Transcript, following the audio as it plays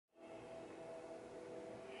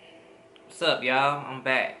What's up, y'all? I'm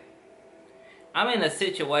back. I'm in a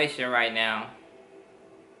situation right now,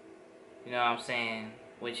 you know what I'm saying,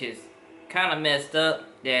 which is kind of messed up,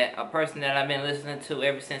 that a person that I've been listening to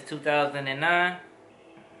ever since 2009,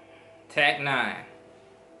 Tech N9ne.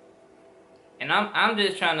 And I'm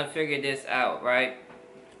just trying to figure this out, right?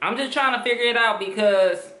 I'm just trying to figure it out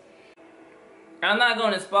because I'm not going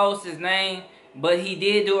to expose his name, but he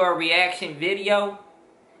did do a reaction video,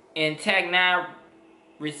 and Tech N9ne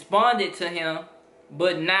responded to him,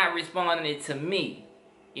 but not responding to me.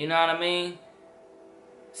 You know what I mean?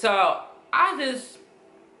 So,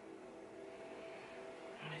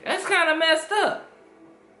 that's kind of messed up.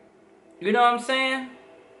 You know what I'm saying?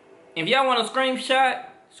 If y'all want a screenshot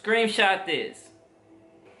this.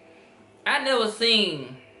 I never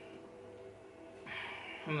seen,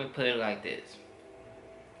 let me put it like this.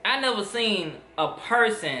 I never seen a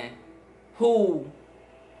person who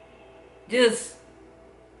just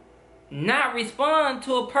not respond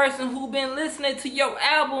to a person who been listening to your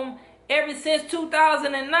album ever since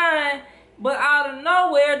 2009, but out of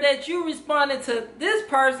nowhere that you responded to this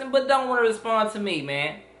person but don't want to respond to me,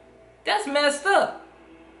 man. That's messed up.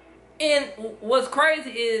 And what's crazy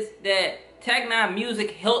is that Tech N9ne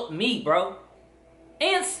music helped me, bro.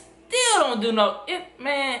 And still don't do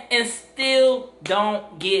and still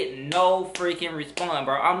don't get no freaking response,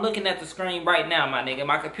 bro. I'm looking at the screen right now, my nigga.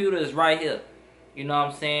 My computer is right here. You know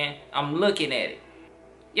what I'm saying? I'm looking at it.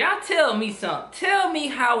 Y'all tell me something. Tell me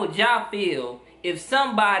how would y'all feel if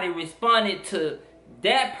somebody responded to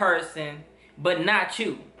that person but not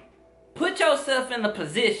you? Put yourself in a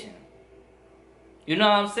position. You know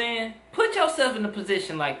what I'm saying? Put yourself in a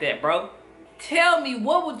position like that, bro. Tell me,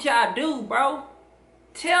 what would y'all do, bro?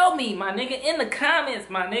 Tell me, my nigga, in the comments,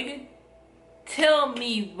 my nigga. Tell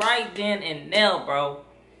me right then and now, bro.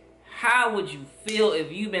 How would you feel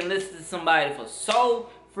if you've been listening to somebody for so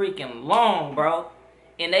freaking long, bro,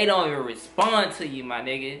 and they don't even respond to you, my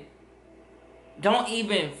nigga? Don't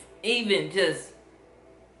even just,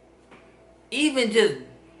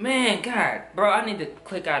 man, God, bro, I need to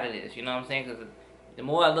click out of this, you know what I'm saying? Because the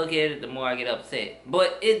more I look at it, the more I get upset.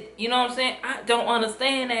 But you know what I'm saying? I don't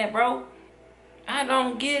understand that, bro. I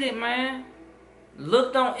don't get it, man.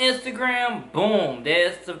 Looked on Instagram, boom,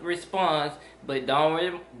 there's the response, but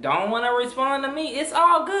don't want to respond to me. It's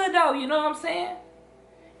all good though, you know what I'm saying?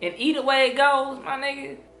 And either way it goes, my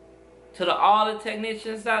nigga, to all the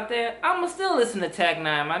technicians out there, I'ma still listen to Tech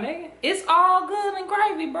N9ne, my nigga. It's all good and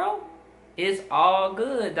gravy, bro. It's all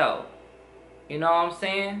good though. You know what I'm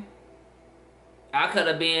saying? I could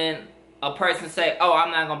have been a person say, oh,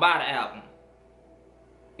 I'm not gonna buy the album.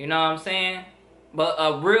 You know what I'm saying? But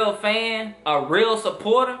a real fan, a real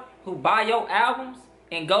supporter who buy your albums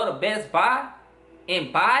and go to Best Buy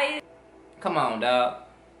and buy it, come on, dog.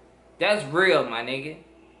 That's real, my nigga.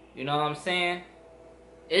 You know what I'm saying?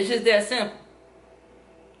 It's just that simple.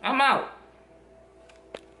 I'm out.